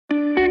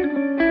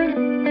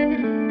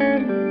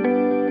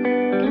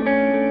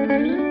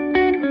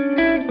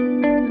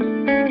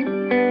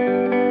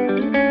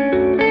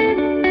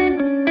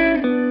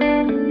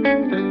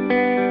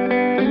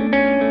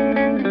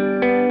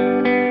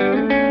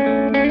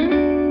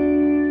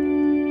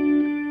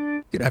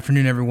Good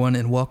afternoon, everyone,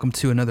 and welcome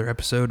to another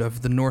episode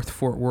of the North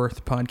Fort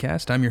Worth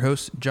podcast. I'm your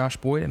host, Josh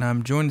Boyd, and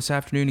I'm joined this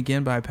afternoon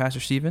again by Pastor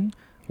Stephen.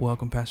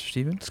 Welcome, Pastor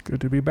Stephen. It's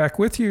good to be back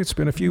with you. It's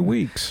been a few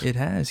weeks. It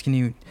has. Can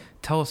you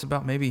tell us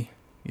about maybe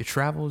your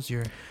travels?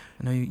 I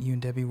know you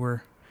and Debbie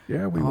were we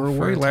were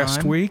away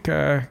last week.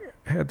 I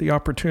had the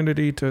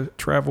opportunity to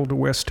travel to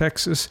West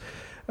Texas.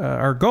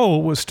 Our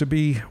goal was to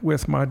be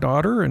with my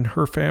daughter and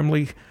her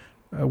family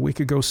a week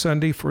ago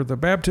Sunday for the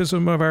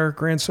baptism of our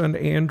grandson,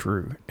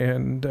 Andrew.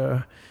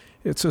 And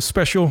it's a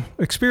special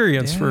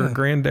experience for a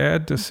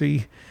granddad to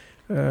see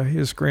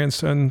his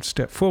grandson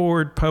step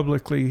forward,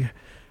 publicly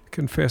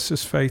confess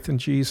his faith in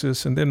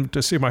Jesus, and then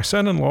to see my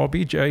son-in-law,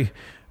 BJ,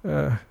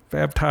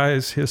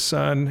 baptize his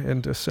son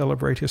and to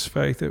celebrate his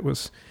faith. It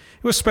was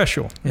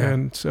special. Yeah.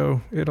 And so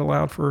it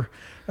allowed for,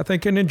 I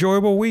think, an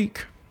enjoyable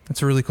week.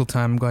 It's a really cool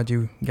time. I'm glad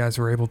you guys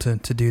were able to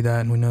do that,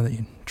 and we know that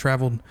you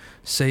traveled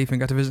safe and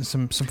got to visit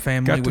some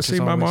family. Got to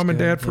see my mom and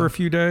dad for a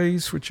few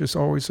days, which is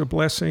always a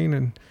blessing,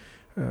 and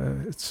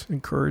it's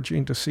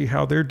encouraging to see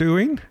how they're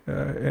doing.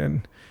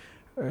 And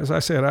as I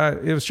said,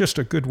 it was just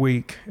a good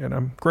week, and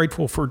I'm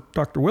grateful for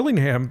Dr.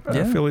 Willingham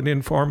filling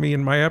in for me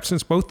in my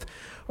absence, both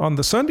on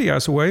the Sunday I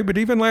was away, but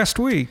even last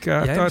week.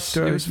 I thought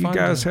you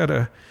guys had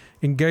a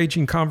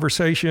engaging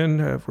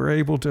conversation. We're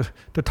able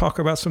to talk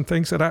about some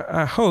things that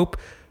I hope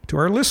to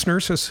our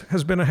listeners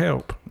has been a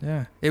help.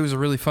 Yeah, it was a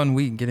really fun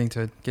week getting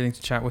to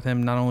chat with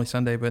him, not only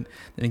Sunday, but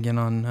then again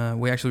on,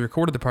 we actually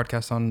recorded the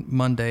podcast on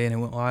Monday and it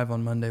went live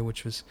on Monday,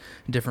 which was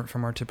different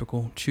from our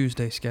typical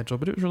Tuesday schedule,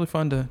 but it was really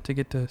fun to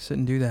get to sit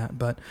and do that.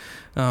 But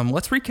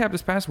let's recap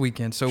this past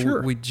weekend. So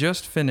sure. We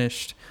just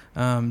finished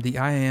the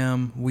I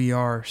Am, We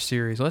Are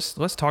series.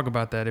 Let's talk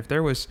about that. If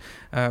there was,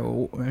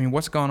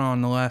 what's gone on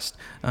in the last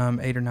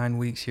 8 or 9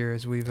 weeks here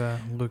as we've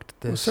looked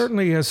at this? Well,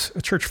 certainly as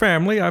a church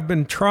family, I've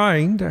been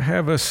trying to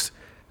have us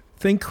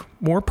think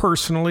more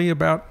personally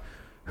about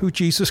who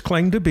Jesus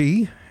claimed to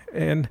be,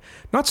 and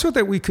not so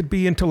that we could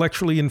be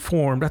intellectually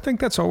informed. I think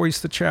that's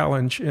always the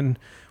challenge in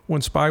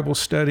one's Bible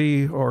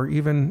study, or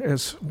even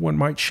as one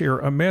might share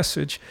a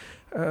message.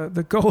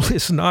 The goal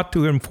is not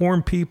to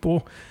inform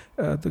people.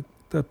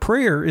 The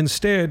prayer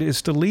instead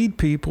is to lead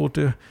people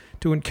to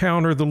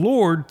encounter the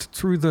Lord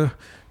through the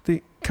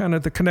kind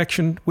of the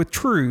connection with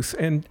truth.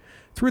 And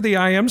through the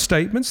I am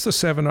statements, the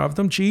 7 of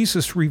them,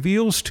 Jesus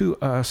reveals to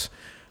us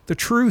the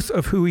truth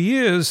of who he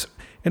is,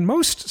 and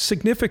most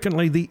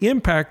significantly, the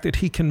impact that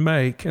he can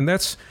make. And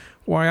that's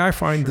why I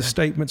find the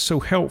statement so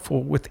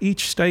helpful. With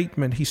each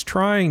statement, he's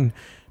trying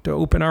to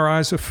open our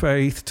eyes of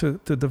faith to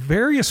the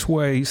various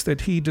ways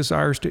that he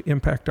desires to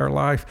impact our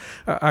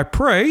life. I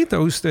pray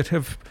those that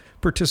have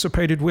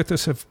participated with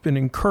us have been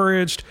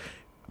encouraged.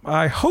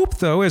 I hope,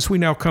 though, as we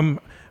now come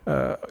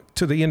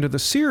to the end of the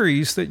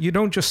series, that you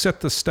don't just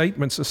set the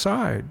statements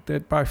aside,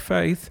 that by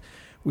faith,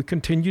 we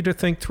continue to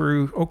think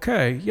through,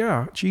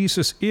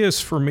 Jesus is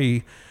for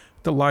me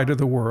the light of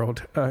the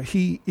world.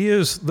 He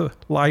is the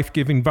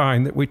life-giving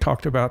vine that we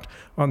talked about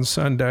on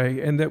Sunday,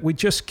 and that we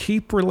just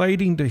keep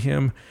relating to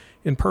him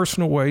in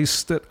personal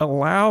ways that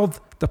allow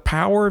the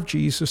power of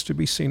Jesus to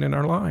be seen in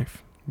our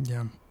life.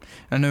 Yeah.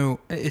 I know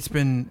it's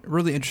been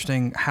really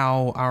interesting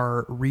how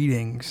our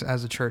readings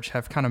as a church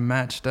have kind of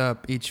matched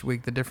up each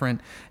week,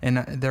 and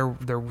there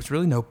was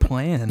really no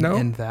plan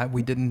in that.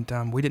 We didn't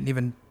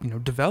even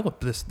develop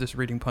this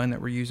reading plan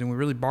that we're using. We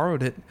really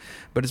borrowed it,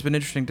 but it's been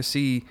interesting to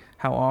see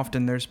how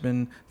often there's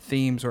been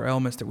themes or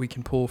elements that we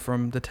can pull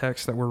from the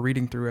text that we're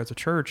reading through as a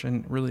church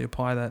and really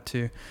apply that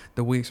to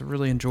the weeks. I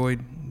really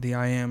enjoyed the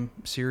I Am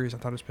series. I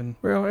thought it's been...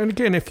 Well, and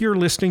again, if you're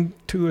listening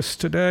to us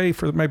today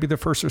for maybe the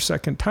first or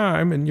second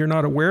time and you're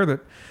not aware that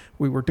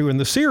we were doing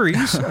the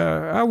series,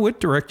 I would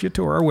direct you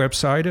to our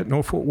website at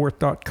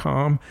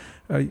northfortworth.com.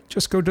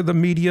 Just go to the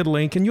media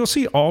link and you'll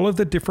see all of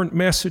the different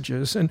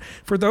messages. And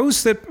for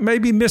those that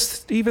maybe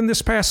missed even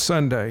this past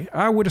Sunday,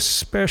 I would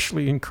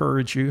especially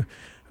encourage you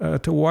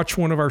to watch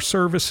one of our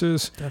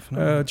services.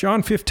 Definitely.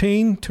 John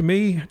 15, to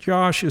me,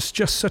 Josh, is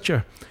just such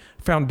a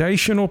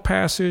foundational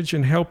passage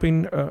in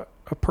helping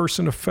a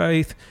person of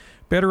faith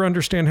better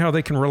understand how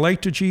they can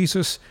relate to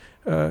Jesus,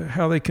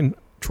 how they can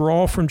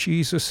draw from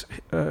Jesus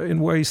in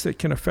ways that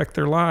can affect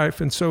their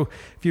life. And so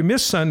if you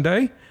miss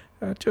Sunday,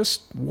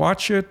 just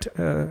watch it,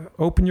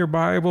 open your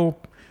Bible,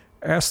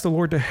 ask the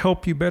Lord to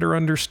help you better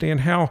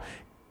understand how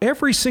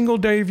every single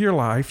day of your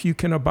life you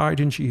can abide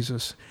in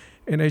Jesus.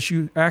 And as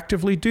you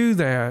actively do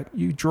that,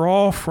 you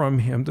draw from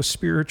him the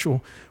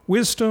spiritual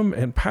wisdom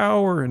and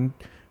power, and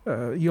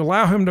you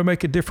allow him to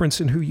make a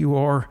difference in who you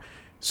are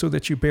so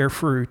that you bear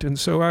fruit. And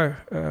so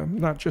I'm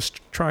not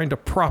just trying to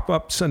prop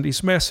up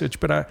Sunday's message,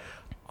 but I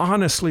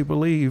honestly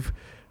believe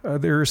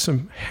there is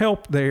some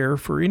help there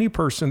for any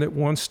person that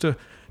wants to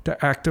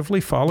actively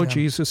follow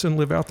Jesus and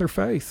live out their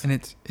faith. And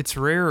it's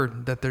rare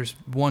that there's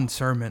one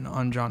sermon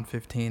on John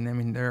 15. I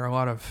mean, there are a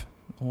lot of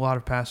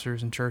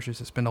pastors and churches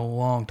that spend a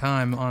long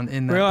time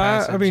in that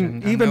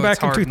passage. Even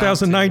back in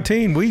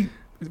 2019, we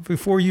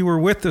before you were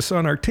with us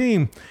on our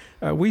team,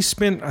 we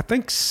spent, I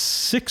think,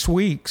 6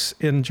 weeks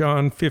in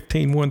John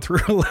 15, 1 through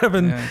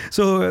 11. Yeah.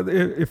 So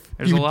if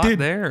There's you a lot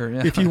there.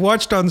 Yeah. if you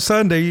watched on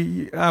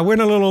Sunday, I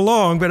went a little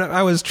long, but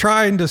I was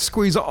trying to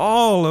squeeze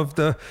all of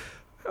the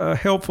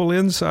helpful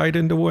insight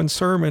into one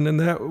sermon. And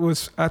that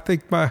was, I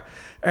think my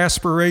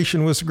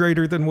aspiration was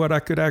greater than what I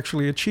could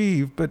actually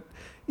achieve. But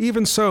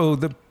even so,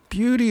 the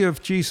beauty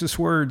of Jesus'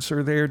 words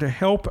are there to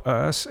help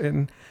us.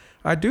 And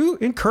I do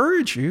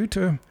encourage you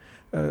to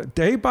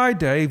day by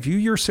day, view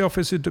yourself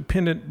as a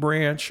dependent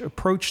branch,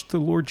 approach the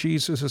Lord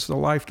Jesus as the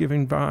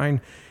life-giving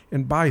vine,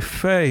 and by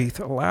faith,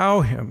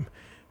 allow him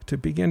to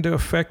begin to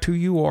affect who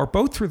you are,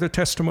 both through the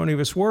testimony of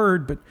his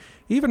word, but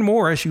even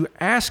more as you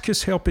ask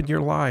his help in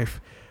your life.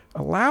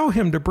 Allow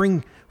him to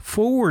bring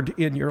forward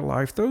in your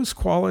life those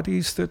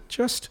qualities that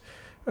just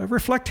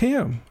reflect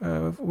him,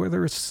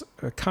 whether it's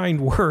a kind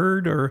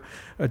word or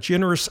a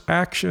generous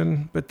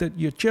action, but that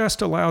you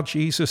just allow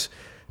Jesus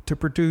to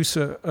produce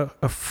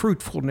a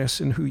fruitfulness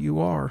in who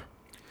you are.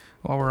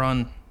 While we're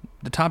on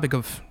the topic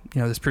of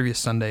this previous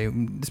Sunday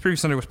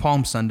was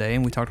Palm Sunday,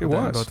 and we talked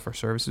about that in both of our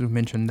services. We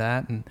mentioned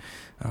that, and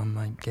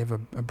I gave a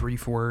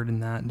brief word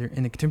in that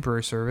in the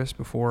contemporary service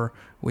before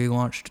we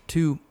launched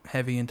too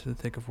heavy into the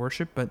thick of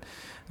worship. But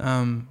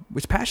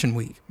it's Passion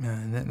Week,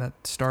 that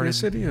started.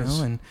 Yes, it is.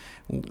 And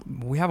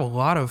we have a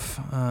lot of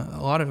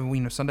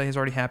Sunday has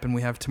already happened.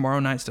 We have tomorrow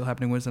night still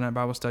happening, Wednesday night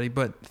Bible study.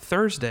 But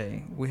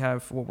Thursday we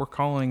have what we're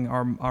calling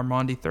our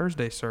Maundy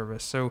Thursday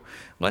service. So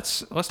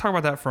let's talk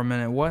about that for a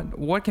minute.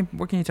 What can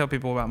you tell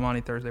people about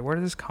Maundy Thursday? Where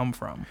did this come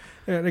from?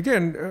 And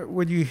again,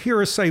 when you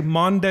hear us say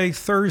Maundy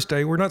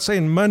Thursday, we're not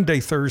saying Monday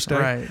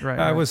Thursday. Right.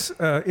 I was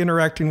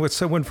interacting with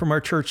someone from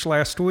our church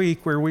last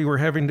week where we were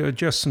having to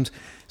adjust some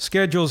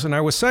schedules, and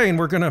I was saying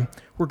we're gonna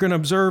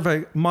observe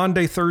a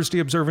Maundy Thursday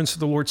observance of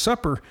the Lord's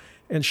Supper,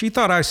 and she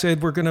thought I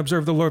said we're going to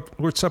observe the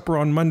Lord's Supper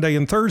on Monday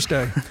and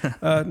Thursday.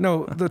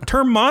 No, the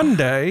term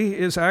Maundy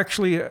is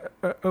actually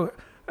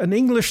an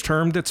English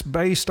term that's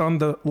based on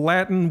the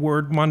Latin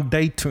word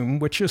mandatum,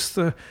 which is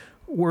the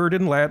word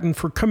in Latin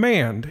for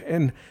command.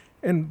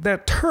 And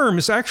that term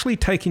is actually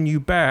taking you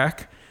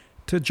back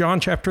to John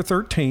chapter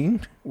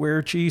 13,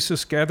 where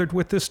Jesus gathered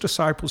with his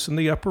disciples in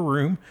the upper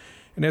room.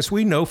 And as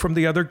we know from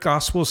the other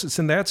Gospels, it's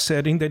in that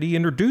setting that he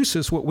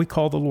introduces what we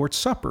call the Lord's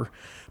Supper.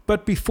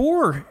 But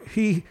before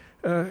he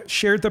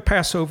shared the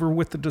Passover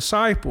with the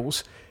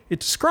disciples,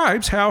 it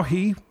describes how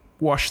he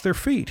washed their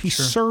feet. He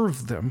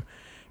served them.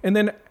 And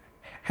then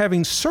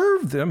having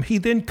served them, he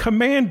then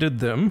commanded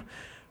them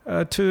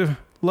to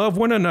love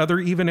one another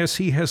even as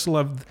he has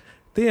loved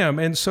them.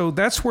 And so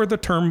that's where the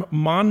term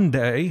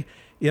Maundy,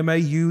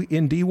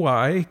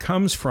 M-A-U-N-D-Y,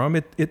 comes from.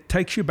 It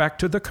takes you back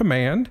to the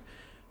command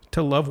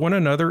to love one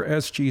another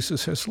as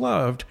Jesus has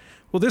loved.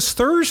 Well, this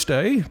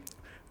Thursday,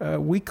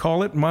 we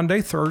call it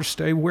Maundy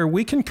Thursday, where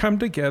we can come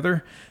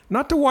together,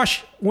 not to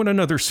wash one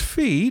another's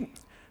feet,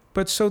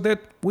 but so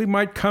that we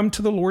might come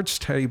to the Lord's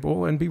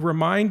table and be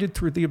reminded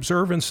through the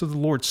observance of the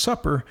Lord's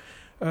Supper,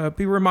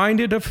 be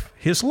reminded of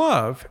his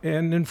love,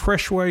 and in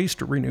fresh ways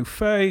to renew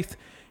faith,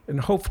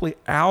 and hopefully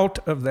out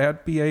of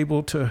that be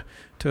able to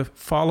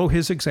follow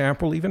his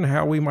example, even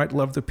how we might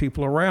love the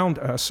people around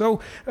us. So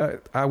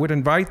I would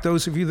invite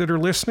those of you that are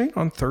listening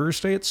on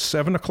Thursday at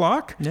 7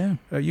 o'clock. Yeah.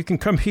 You can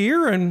come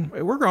here, and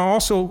we're going to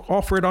also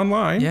offer it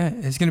online. Yeah,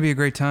 it's going to be a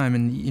great time.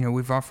 And,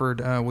 we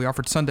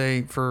offered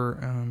Sunday for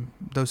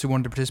those who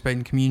wanted to participate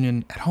in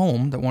communion at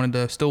home, that wanted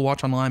to still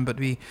watch online but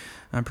be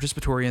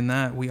participatory in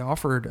that. We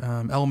offered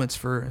elements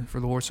for the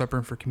Lord's Supper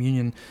and for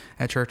communion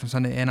at church on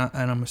Sunday. And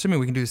I'm assuming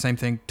we can do the same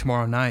thing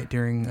tomorrow night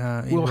during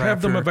we'll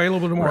have them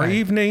available tomorrow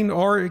evening.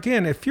 Or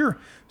again, if you're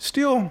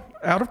still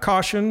out of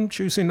caution,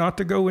 choosing not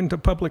to go into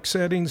public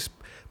settings,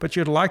 but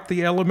you'd like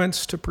the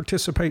elements to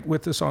participate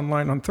with us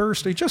online on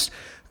Thursday, just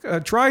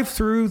drive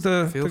through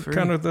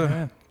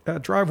the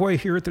driveway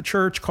here at the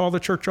church, call the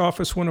church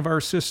office. One of our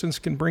assistants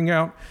can bring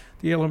out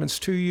the elements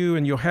to you,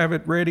 and you'll have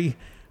it ready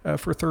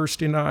for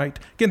Thursday night.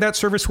 Again, that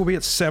service will be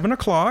at 7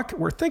 o'clock.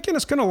 We're thinking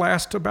it's going to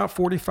last about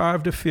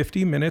 45 to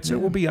 50 minutes. Yeah.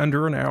 It will be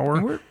under an hour.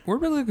 And we're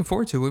really looking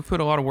forward to it. We've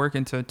put a lot of work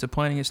into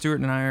planning it. Stuart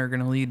and I are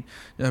going to lead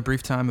a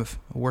brief time of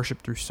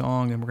worship through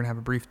song, and we're going to have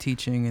a brief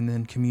teaching and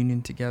then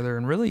communion together,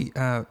 and really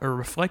a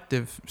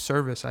reflective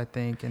service, I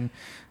think. And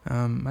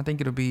I think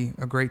it'll be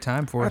a great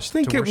time for us to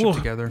worship together. I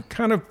think it will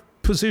kind of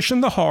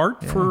position the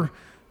heart for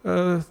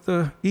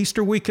the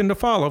Easter weekend to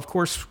follow, of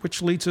course,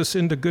 which leads us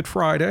into Good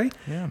Friday,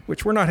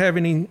 which we're not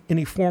having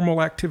any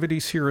formal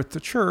activities here at the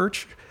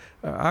church.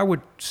 I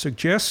would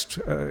suggest,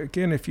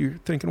 again, if you're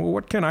thinking, well,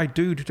 what can I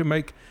do to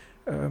make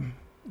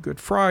Good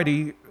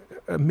Friday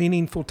a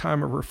meaningful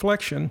time of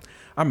reflection,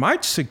 I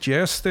might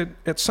suggest that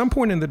at some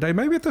point in the day,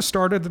 maybe at the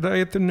start of the day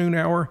at the noon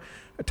hour,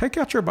 take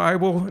out your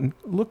Bible and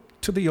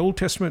look to the Old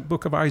Testament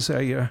book of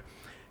Isaiah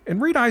and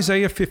read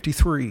Isaiah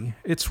 53.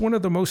 It's one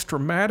of the most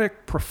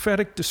dramatic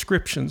prophetic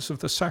descriptions of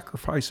the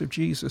sacrifice of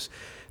Jesus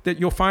that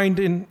you'll find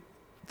in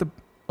the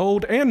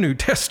Old and New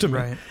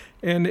Testament. Right.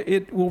 And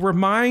it will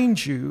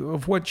remind you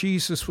of what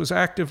Jesus was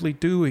actively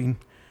doing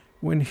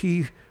when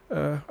he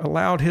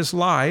allowed his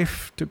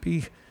life to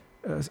be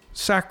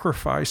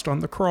sacrificed on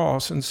the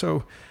cross. And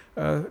so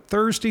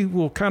Thursday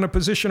will kind of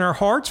position our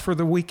hearts for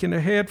the weekend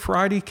ahead.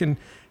 Friday can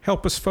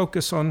help us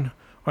focus on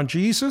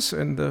Jesus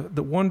and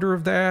the wonder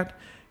of that.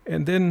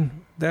 And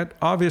then that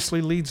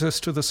obviously leads us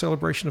to the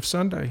celebration of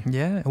Sunday.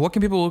 Yeah. What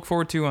can people look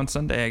forward to on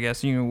Sunday, I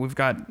guess? We've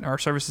got our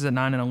services at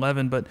 9 and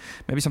 11, but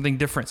maybe something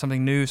different,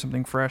 something new,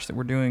 something fresh that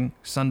we're doing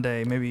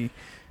Sunday, maybe.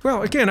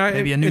 Well, again,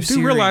 maybe a new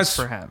series, realize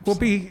perhaps. We'll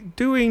be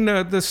doing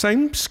the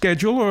same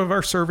schedule of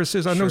our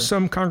services. I know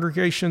some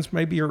congregations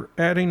maybe are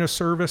adding a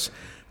service.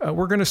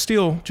 We're going to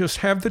still just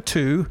have the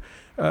two.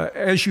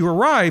 As you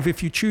arrive,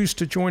 if you choose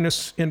to join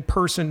us in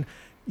person,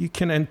 you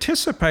can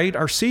anticipate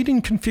our seating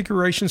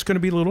configuration is going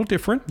to be a little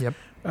different. Yep.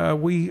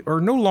 We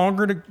are no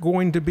longer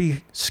going to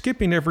be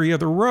skipping every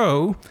other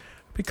row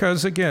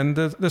because, again,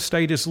 the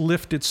state has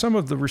lifted some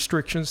of the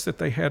restrictions that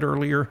they had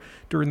earlier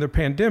during the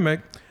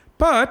pandemic.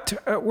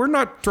 But we're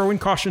not throwing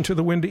caution to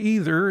the wind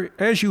either.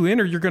 As you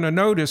enter, you're going to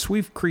notice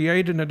we've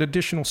created an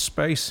additional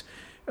space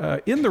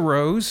in the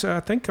rows, I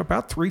think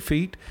about 3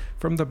 feet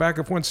from the back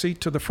of one seat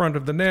to the front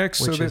of the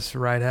next. Which is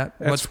right at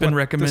what's been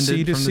recommended the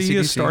CDC from the CDC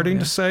is starting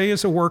to say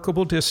is a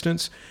workable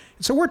distance.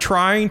 And so we're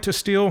trying to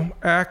still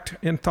act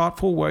in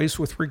thoughtful ways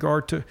with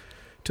regard to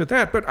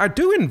that. But I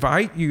do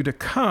invite you to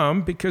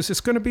come because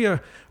it's going to be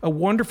a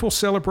wonderful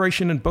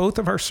celebration in both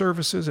of our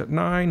services at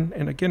 9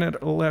 and again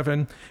at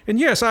 11. And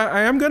yes,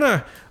 I am going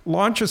to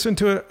launch us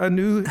into a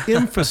new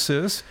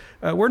emphasis.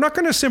 We're not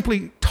going to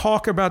simply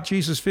talk about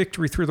Jesus'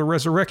 victory through the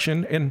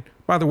resurrection. And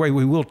by the way,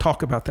 we will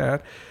talk about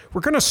that.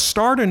 We're going to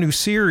start a new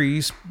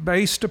series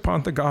based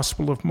upon the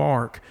Gospel of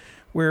Mark,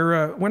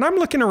 where when I'm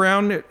looking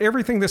around at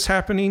everything that's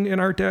happening in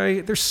our day,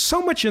 there's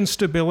so much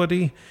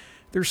instability.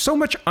 There's so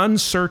much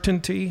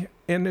uncertainty.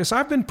 And as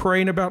I've been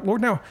praying about,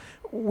 Lord, now,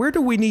 where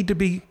do we need to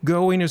be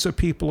going as a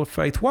people of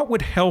faith? What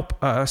would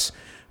help us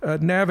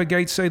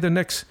navigate, say, the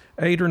next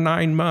 8 or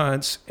 9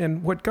 months?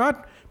 And what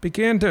God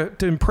began to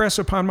impress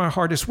upon my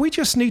heart is we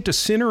just need to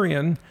center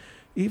in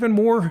even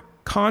more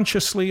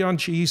consciously on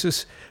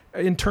Jesus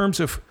in terms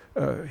of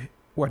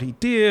what he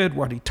did,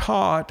 what he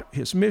taught,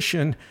 his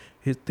mission,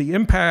 the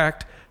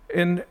impact.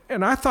 And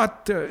I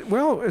thought,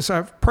 well, as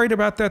I've prayed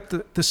about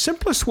that, the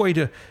simplest way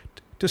to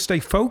stay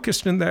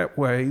focused in that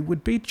way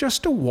would be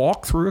just to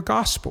walk through a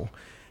gospel.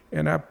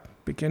 And I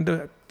began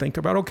to think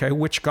about, okay,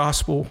 which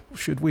gospel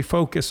should we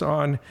focus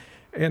on?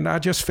 And I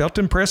just felt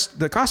impressed.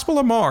 The Gospel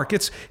of Mark,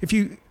 if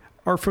you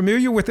are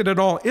familiar with it at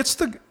all, it's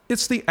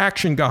the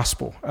action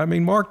gospel. I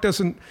mean, Mark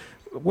doesn't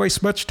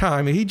waste much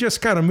time. He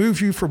just kind of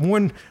moves you from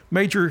one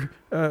major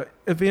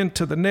event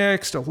to the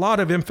next, a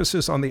lot of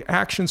emphasis on the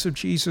actions of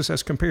Jesus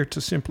as compared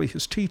to simply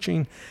his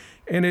teaching.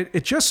 And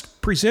it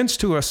just presents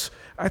to us,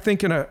 I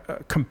think, in a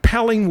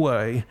compelling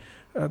way,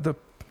 the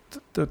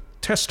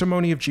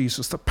testimony of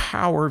Jesus, the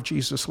power of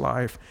Jesus'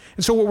 life.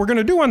 And so what we're going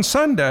to do on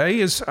Sunday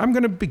is I'm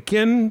going to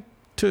begin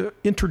to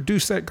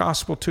introduce that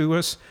gospel to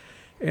us.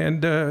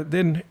 And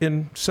then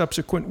in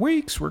subsequent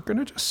weeks, we're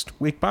going to just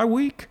week by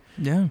week,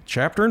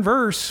 chapter and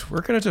verse,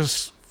 we're going to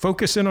just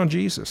focus in on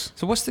Jesus.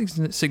 So what's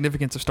the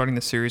significance of starting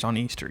the series on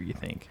Easter, you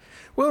think?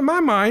 Well, in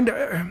my mind,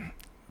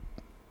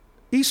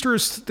 Easter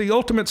is the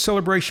ultimate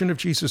celebration of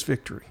Jesus'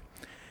 victory.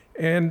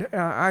 And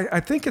I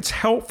think it's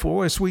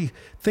helpful as we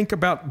think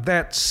about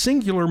that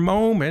singular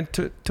moment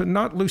to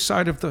not lose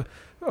sight of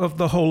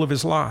the whole of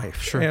his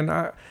life. Sure. And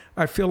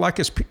I feel like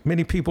as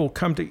many people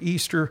come to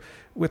Easter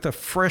with a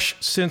fresh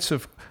sense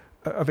of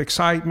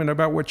excitement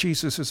about what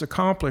Jesus has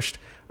accomplished,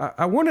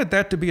 I wanted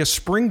that to be a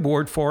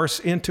springboard for us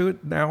into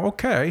it. Now,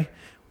 okay,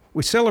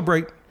 we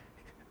celebrate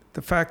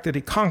the fact that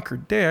he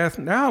conquered death.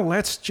 Now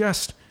let's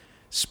just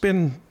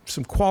spend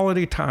some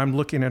quality time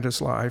looking at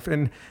his life.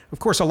 And of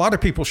course, a lot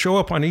of people show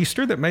up on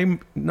Easter that may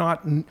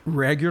not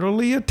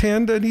regularly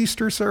attend an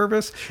Easter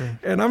service. Sure.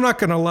 And I'm not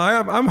going to lie,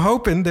 I'm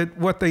hoping that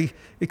what they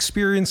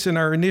experience in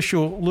our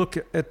initial look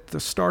at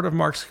the start of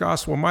Mark's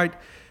gospel might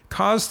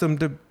cause them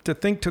to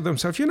think to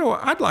themselves,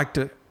 I'd like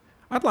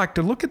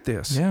to look at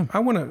this. Yeah. I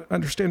want to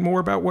understand more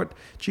about what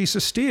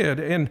Jesus did.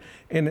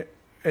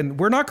 And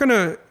we're not going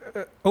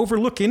to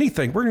overlook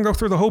anything. We're going to go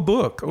through the whole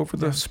book over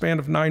the span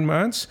of 9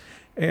 months.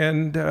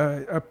 And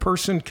a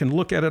person can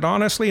look at it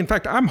honestly. In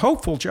fact, I'm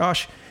hopeful,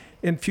 Josh,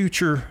 in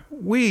future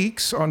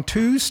weeks on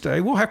Tuesday,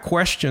 we'll have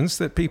questions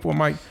that people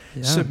might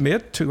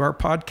submit to our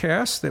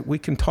podcast, that we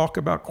can talk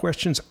about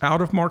questions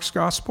out of Mark's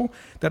gospel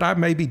that I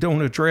maybe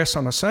don't address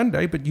on a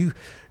Sunday, but you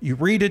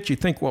read it, you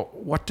think, well,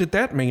 what did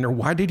that mean? Or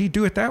why did he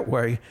do it that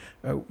way?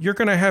 You're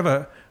going to have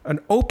an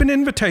open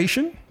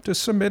invitation to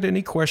submit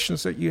any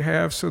questions that you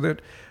have so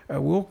that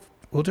we'll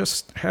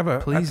just have a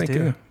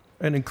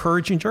an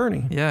encouraging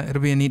journey. Yeah,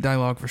 it'll be a neat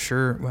dialogue for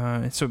sure.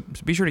 So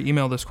be sure to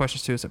email those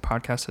questions to us at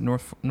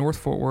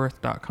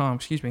podcast@northfortworth.com.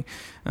 Excuse me.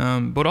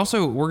 But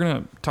also, we're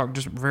going to talk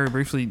just very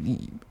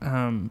briefly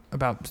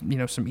about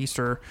some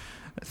Easter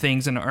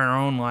things in our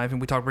own life, and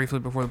we talked briefly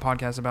before the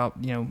podcast about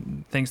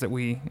things that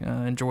we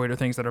enjoyed or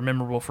things that are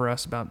memorable for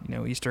us about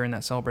Easter and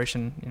that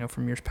celebration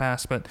from years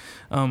past. But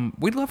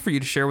we'd love for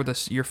you to share with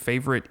us your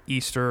favorite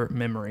Easter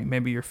memory,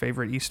 maybe your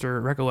favorite Easter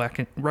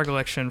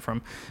recollection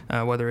from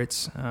whether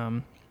it's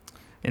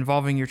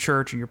involving your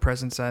church or your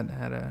presence at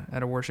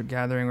a worship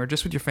gathering or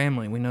just with your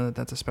family. We know that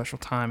that's a special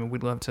time, and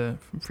we'd love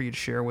for you to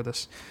share with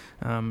us.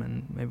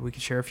 And maybe we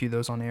can share a few of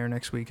those on air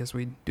next week as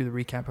we do the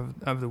recap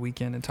of the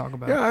weekend and talk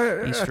about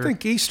Easter. I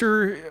think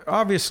Easter,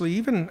 obviously,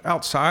 even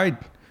outside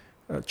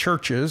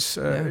churches,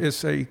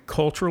 is a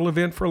cultural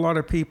event for a lot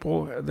of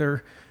people.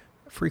 There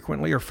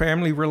frequently are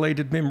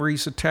family-related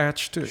memories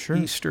attached to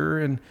Easter,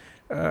 and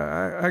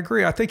I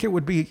agree. I think it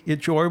would be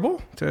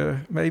enjoyable to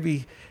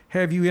maybe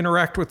have you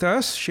interact with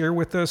us, share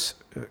with us,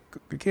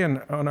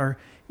 again, on our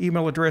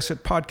email address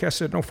at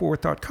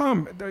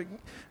podcast@northfortworth.com.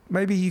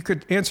 Maybe you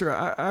could answer,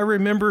 I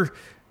remember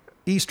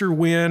Easter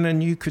when,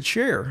 and you could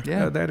share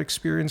that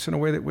experience in a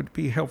way that would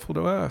be helpful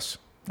to us.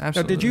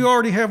 Absolutely. Now, did you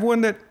already have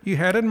one that you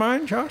had in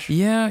mind, Josh?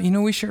 Yeah,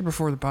 we shared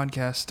before the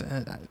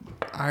podcast.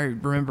 I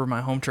remember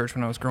my home church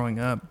when I was growing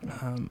up.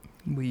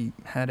 We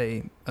had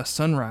a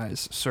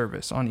sunrise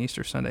service on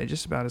Easter Sunday,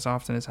 just about as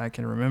often as I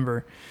can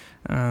remember.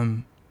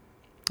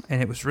 And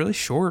it was really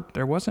short.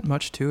 There wasn't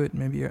much to it,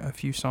 maybe a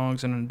few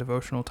songs and a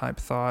devotional type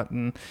thought,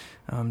 and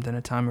then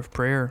a time of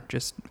prayer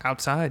just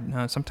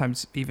outside,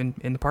 sometimes even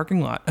in the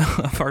parking lot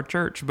of our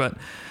church. But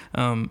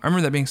I remember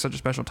that being such a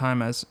special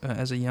time as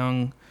a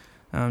young,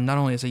 not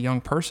only as a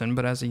young person,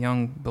 but as a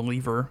young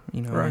believer,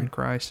 in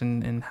Christ,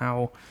 and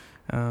how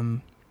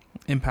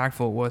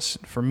impactful it was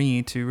for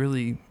me to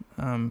really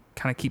kind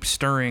of keep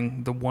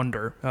stirring the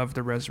wonder of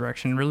the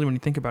resurrection. Really, when you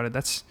think about it,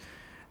 that's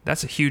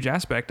a huge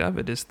aspect of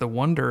it, is the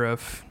wonder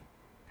of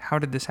how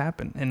did this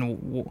happen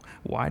and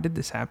why did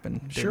this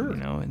happen? Sure.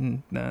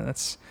 And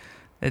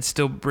it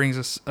still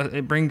brings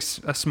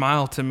brings a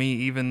smile to me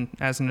even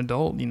as an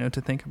adult,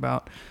 to think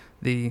about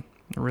the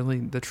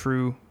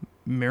true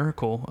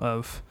miracle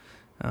of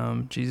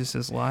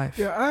Jesus's life.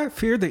 Yeah, I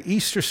fear the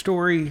Easter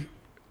story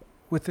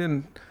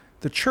within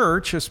the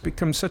church has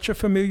become such a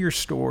familiar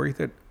story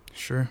that,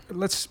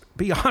 let's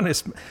be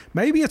honest,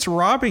 maybe it's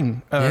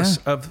robbing us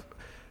of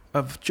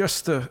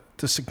just the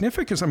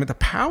significance, the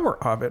power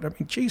of it.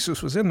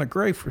 Jesus was in the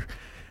grave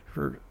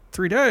for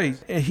 3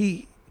 days, and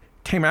he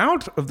came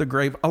out of the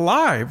grave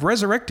alive,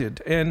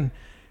 resurrected, and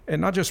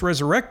not just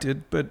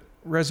resurrected, but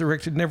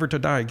resurrected never to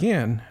die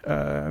again,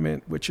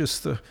 which is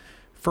the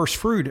first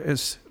fruit,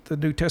 as the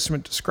New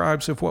Testament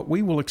describes, of what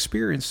we will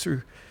experience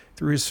through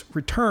his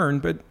return.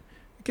 But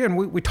again,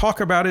 we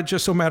talk about it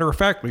just so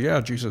matter-of-factly.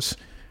 Yeah, Jesus,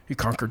 he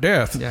conquered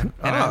death. Yeah,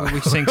 and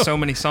we sing so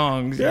many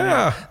songs.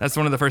 Yeah. That's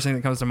one of the first things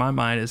that comes to my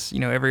mind is,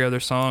 every other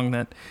song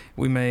that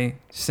we may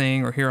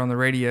sing or hear on the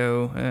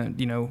radio,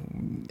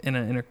 in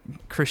a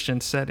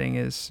Christian setting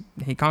is,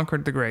 he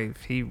conquered the grave.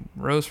 He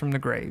rose from the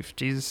grave.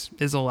 Jesus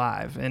is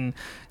alive. And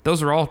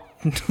those are all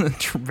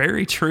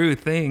very true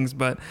things,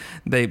 but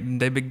they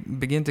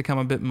begin to come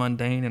a bit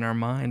mundane in our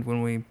mind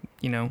when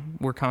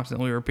we're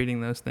constantly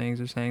repeating those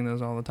things or saying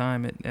those all the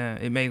time.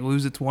 It may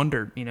lose its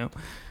wonder, in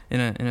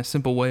a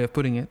simple way of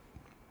putting it.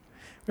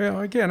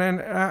 Well, again,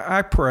 and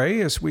I pray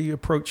as we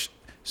approach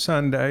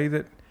Sunday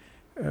that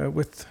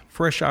with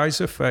fresh eyes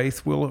of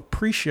faith, we'll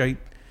appreciate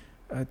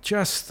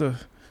just the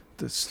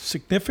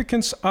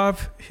significance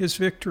of his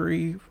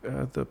victory,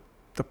 the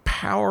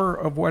power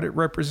of what it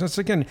represents.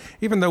 Again,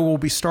 even though we'll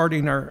be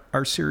starting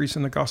our series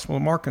in the Gospel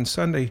of Mark on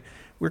Sunday,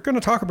 we're going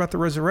to talk about the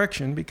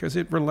resurrection because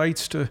it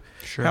relates to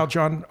how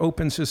John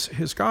opens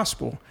his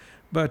gospel.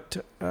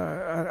 But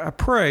I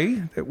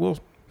pray that we'll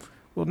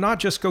not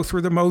just go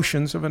through the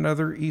motions of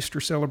another Easter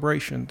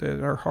celebration,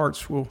 that our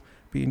hearts will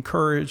be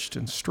encouraged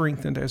and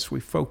strengthened as we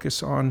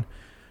focus on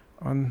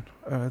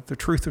the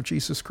truth of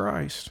Jesus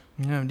Christ.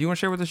 Yeah. Do you want to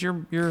share with us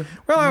your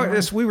Well,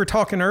 as we were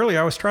talking earlier,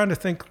 I was trying to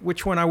think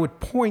which one I would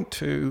point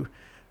to.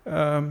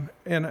 And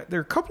there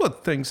are a couple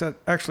of things that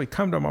actually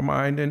come to my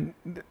mind, and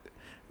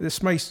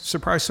this may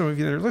surprise some of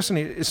you that are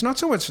listening. It's not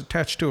so much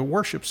attached to a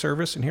worship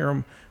service, and here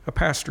I'm a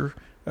pastor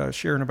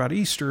sharing about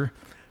Easter.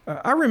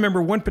 I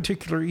remember one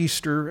particular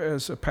Easter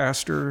as a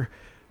pastor,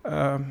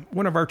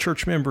 one of our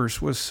church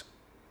members was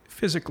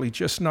physically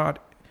just not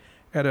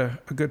at a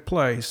good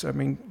place.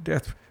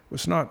 Death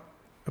was not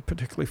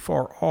particularly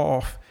far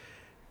off.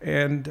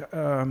 And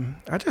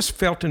I just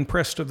felt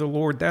impressed of the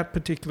Lord that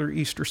particular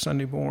Easter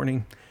Sunday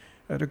morning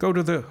to go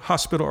to the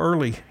hospital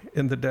early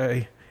in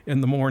the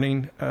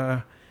morning,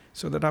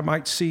 so that I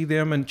might see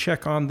them and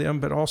check on them,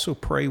 but also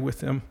pray with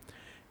them.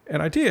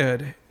 And I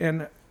did.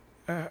 And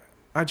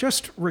I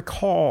just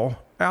recall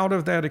out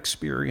of that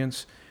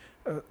experience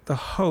the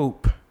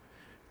hope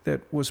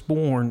that was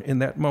born in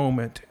that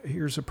moment.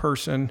 Here's a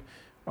person,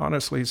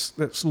 honestly,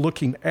 that's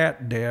looking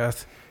at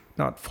death,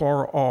 not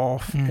far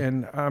off,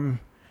 and I'm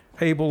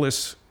able,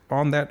 as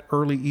on that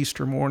early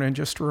Easter morning,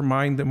 just to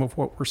remind them of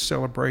what we're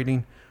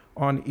celebrating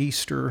on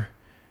Easter.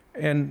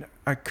 And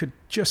I could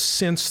just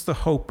sense the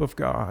hope of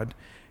God.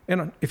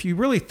 And if you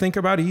really think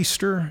about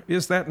Easter,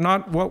 is that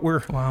not what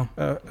we're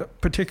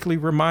particularly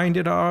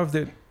reminded of?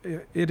 That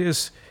it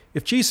is,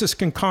 if Jesus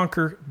can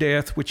conquer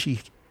death, which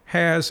he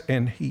has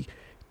and he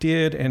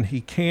did and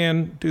he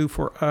can do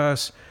for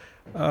us,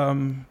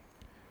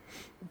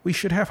 we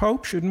should have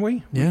hope, shouldn't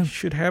we? Yeah. We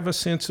should have a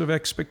sense of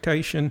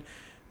expectation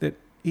that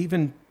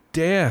even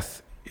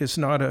death is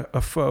not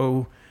a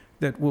foe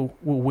that will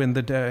win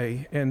the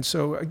day. And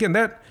so, again,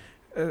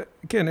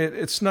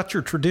 it's not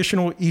your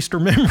traditional Easter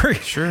memory.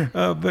 Sure.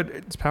 But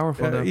it's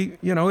powerful,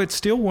 though. It's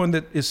still one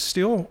that is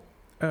still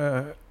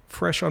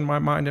fresh on my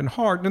mind and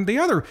heart. And the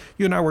other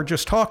you and I were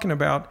just talking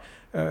about,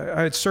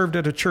 I had served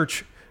at a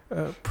church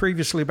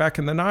previously back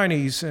in the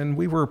 90s, and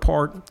we were a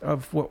part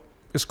of what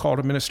is called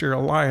a ministerial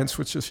alliance,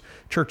 which is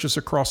churches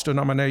across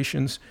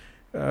denominations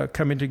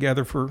coming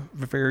together for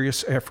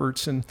various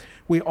efforts. And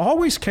we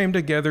always came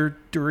together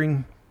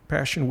during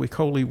Passion Week,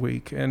 Holy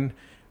Week, and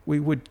we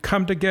would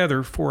come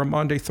together for a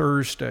Maundy,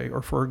 Thursday,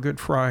 or for a Good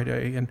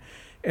Friday.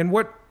 And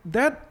what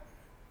that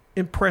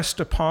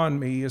impressed upon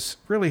me is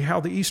really how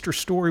the Easter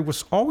story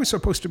was always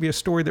supposed to be a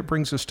story that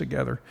brings us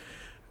together.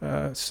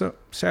 So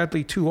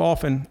sadly, too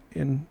often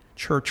in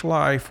church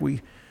life,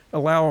 we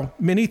allow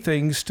many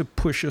things to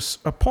push us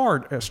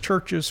apart as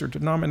churches or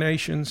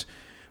denominations,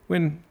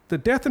 when the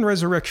death and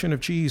resurrection of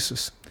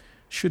Jesus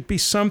should be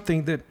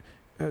something that,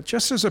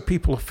 just as a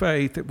people of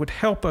faith, it would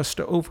help us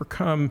to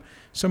overcome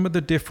some of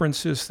the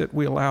differences that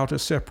we allow to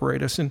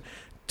separate us. And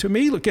to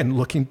me, again,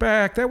 looking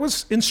back, that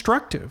was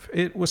instructive.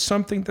 It was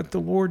something that the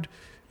Lord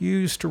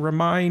used to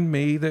remind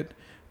me that,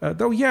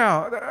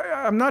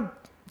 I'm not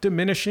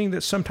diminishing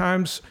that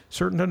sometimes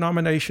certain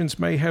denominations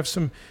may have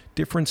some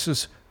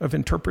differences of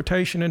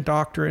interpretation and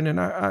doctrine, and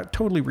I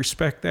totally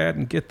respect that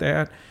and get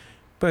that.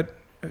 But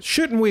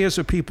shouldn't we as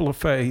a people of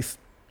faith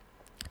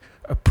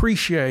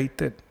appreciate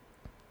that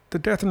the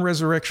death and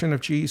resurrection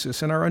of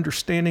Jesus and our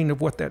understanding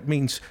of what that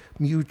means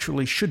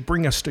mutually should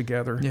bring us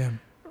together,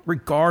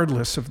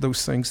 regardless of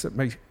those things that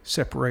may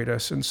separate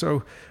us? And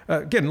so,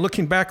 again,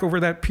 looking back over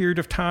that period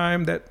of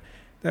time,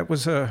 that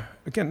was,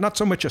 again, not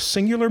so much a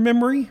singular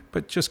memory,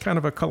 but just kind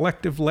of a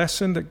collective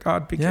lesson that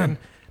God began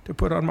to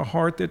put on my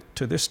heart that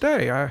to this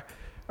day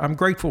I'm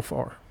grateful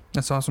for.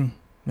 That's awesome.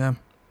 Yeah.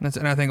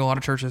 And I think a lot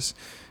of churches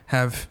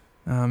have,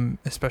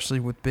 especially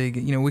with big,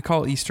 we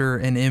call Easter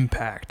an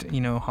impact,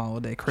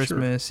 holiday.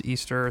 Christmas, sure.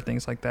 Easter,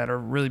 things like that are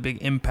really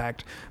big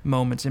impact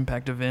moments,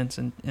 impact events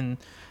in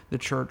the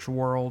church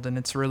world. And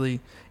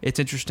it's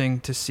interesting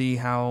to see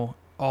how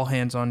all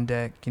hands on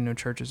deck,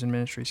 churches and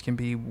ministries can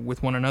be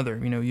with one another,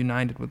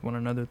 united with one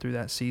another through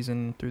that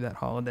season, through that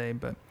holiday.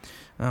 But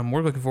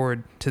we're looking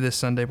forward to this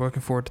Sunday. We're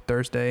looking forward to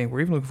Thursday.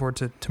 We're even looking forward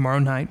to tomorrow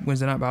night,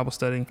 Wednesday night Bible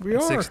study at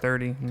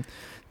 6:30.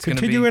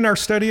 Continue in our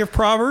study of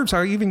Proverbs.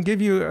 I'll even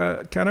give you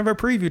kind of a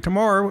preview.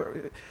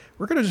 Tomorrow,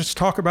 we're going to just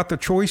talk about the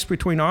choice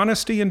between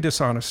honesty and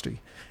dishonesty.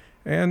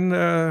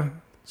 And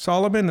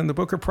Solomon in the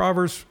book of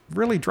Proverbs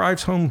really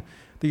drives home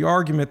the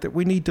argument that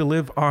we need to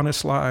live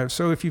honest lives.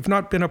 So if you've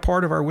not been a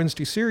part of our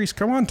Wednesday series,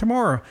 come on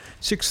tomorrow,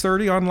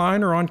 6:30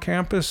 online or on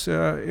campus.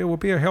 It will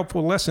be a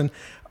helpful lesson.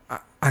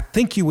 I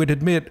think you would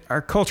admit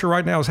our culture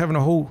right now is having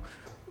a whole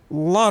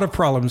lot of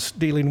problems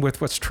dealing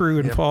with what's true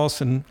and false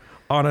and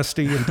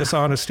honesty and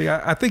dishonesty.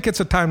 I think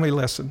it's a timely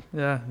lesson.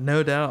 Yeah,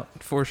 no doubt,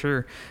 for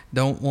sure.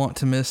 Don't want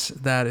to miss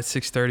that at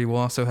 6:30. We'll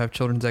also have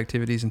children's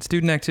activities and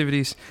student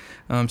activities.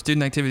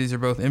 Student activities are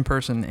both in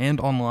person and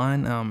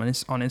online. And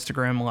it's on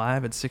Instagram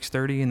Live at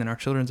 6:30, and then our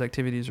children's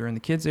activities are in the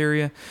kids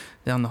area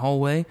down the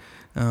hallway,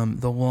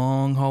 the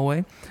long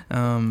hallway.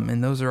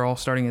 And those are all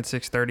starting at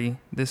 6:30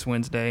 this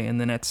Wednesday,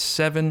 and then at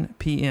 7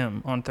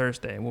 p.m. on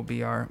Thursday will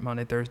be our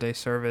Monday, Thursday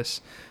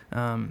service.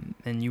 And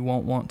you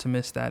won't want to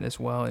miss that as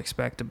well.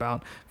 Expect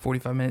about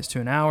 45 minutes to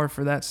an hour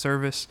for that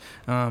service.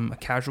 A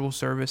casual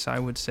service, I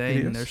would say.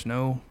 And there's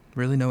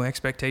really no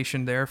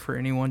expectation there for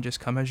anyone. Just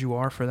come as you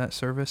are for that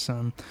service,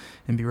 and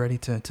be ready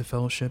to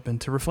fellowship and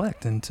to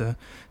reflect and to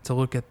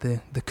look at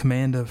the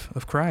command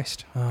of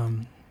Christ.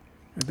 And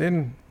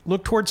then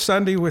look towards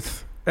Sunday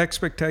with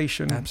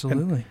expectation.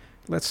 Absolutely.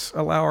 Let's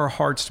allow our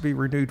hearts to be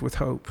renewed with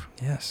hope.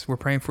 Yes, we're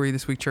praying for you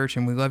this week, church,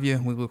 and we love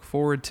you. We look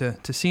forward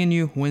to seeing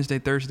you Wednesday,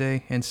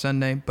 Thursday, and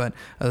Sunday. But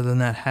other than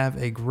that,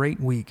 have a great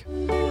week.